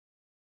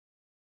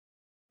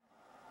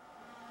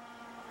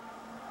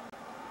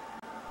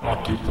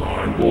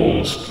Occupy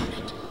Wall Street.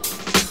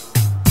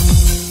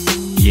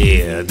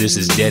 Yeah, this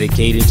is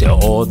dedicated to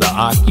all the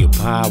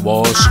Occupy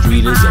Wall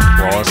Streeters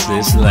across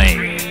this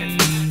land.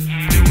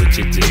 Do what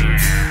you do.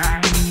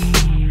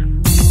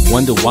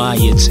 Wonder why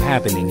it's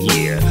happening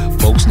here.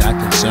 Folks not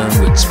concerned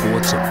with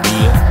sports or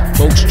beer.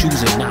 Folks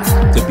choosing not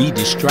to be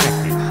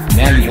distracted.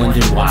 Now you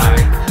wondering why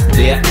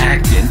they're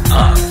acting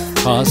up.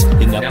 Cause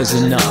enough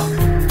is enough.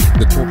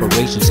 The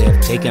corporations have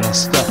taken our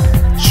stuff.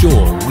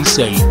 Sure, we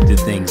say that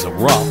things are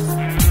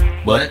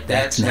rough, but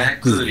that's not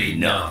good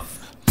enough.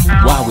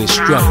 Why we're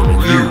struggling,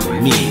 you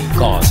and me,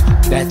 cause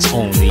that's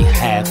only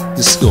half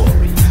the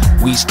story.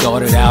 We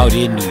started out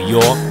in New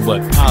York,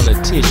 but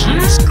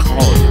politicians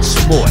call it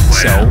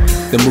sports. So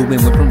the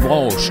movement went from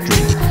Wall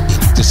Street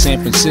to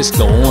San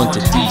Francisco on to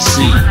DC.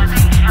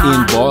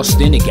 In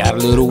Boston it got a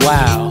little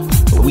wild,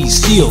 but we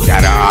still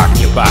gotta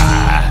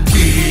occupy.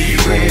 We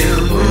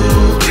will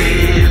move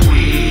it,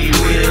 we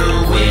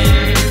will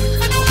win.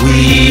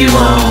 We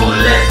won't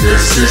let the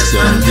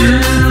system do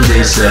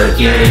this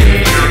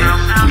again.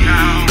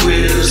 We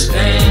will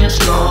stand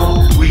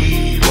strong,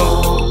 we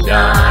won't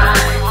die.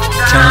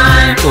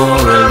 Time for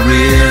a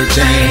real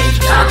change.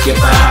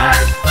 Occupy,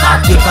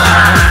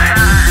 occupy,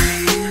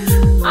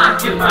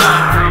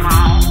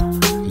 occupy.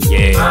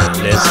 Yeah,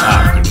 let's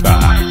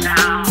occupy.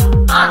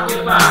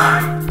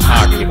 Occupy,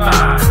 Occupy,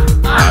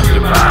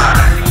 occupy.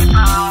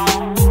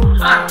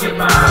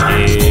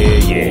 occupy,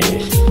 Yeah.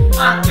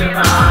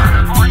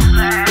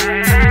 occupy,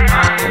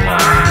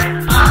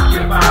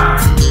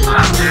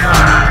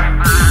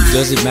 occupy.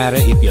 Does it matter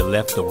if you're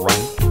left or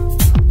right?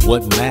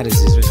 What matters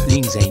is if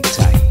things ain't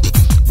tight.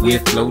 We're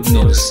floating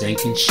in a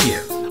sinking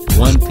ship.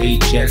 One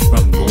paycheck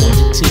from going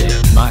to tip.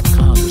 My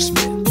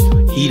congressman,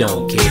 he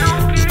don't care.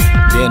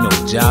 There are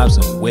no jobs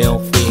and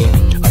welfare.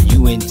 Are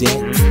you in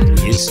debt?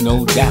 It's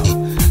no doubt.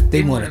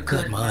 They want to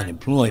cut my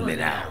unemployment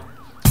out.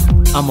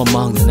 I'm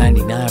among the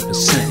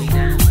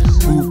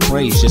 99% who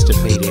prays just to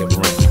pay their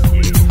rent.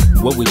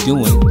 What we're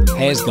doing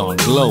has gone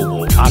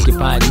global.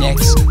 Occupy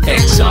next,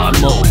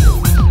 ExxonMobil.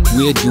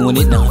 We're doing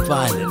it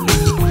non-violently.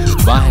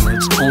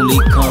 Violence only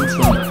comes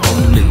from the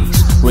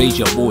police. Raise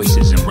your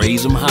voices and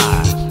raise them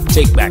high.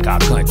 Take back our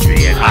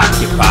country and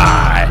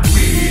occupy.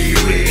 We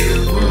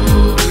will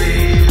move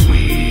it,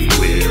 we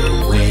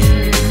will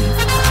win.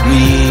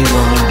 We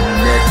won't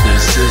let the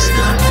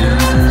system do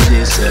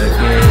this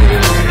again.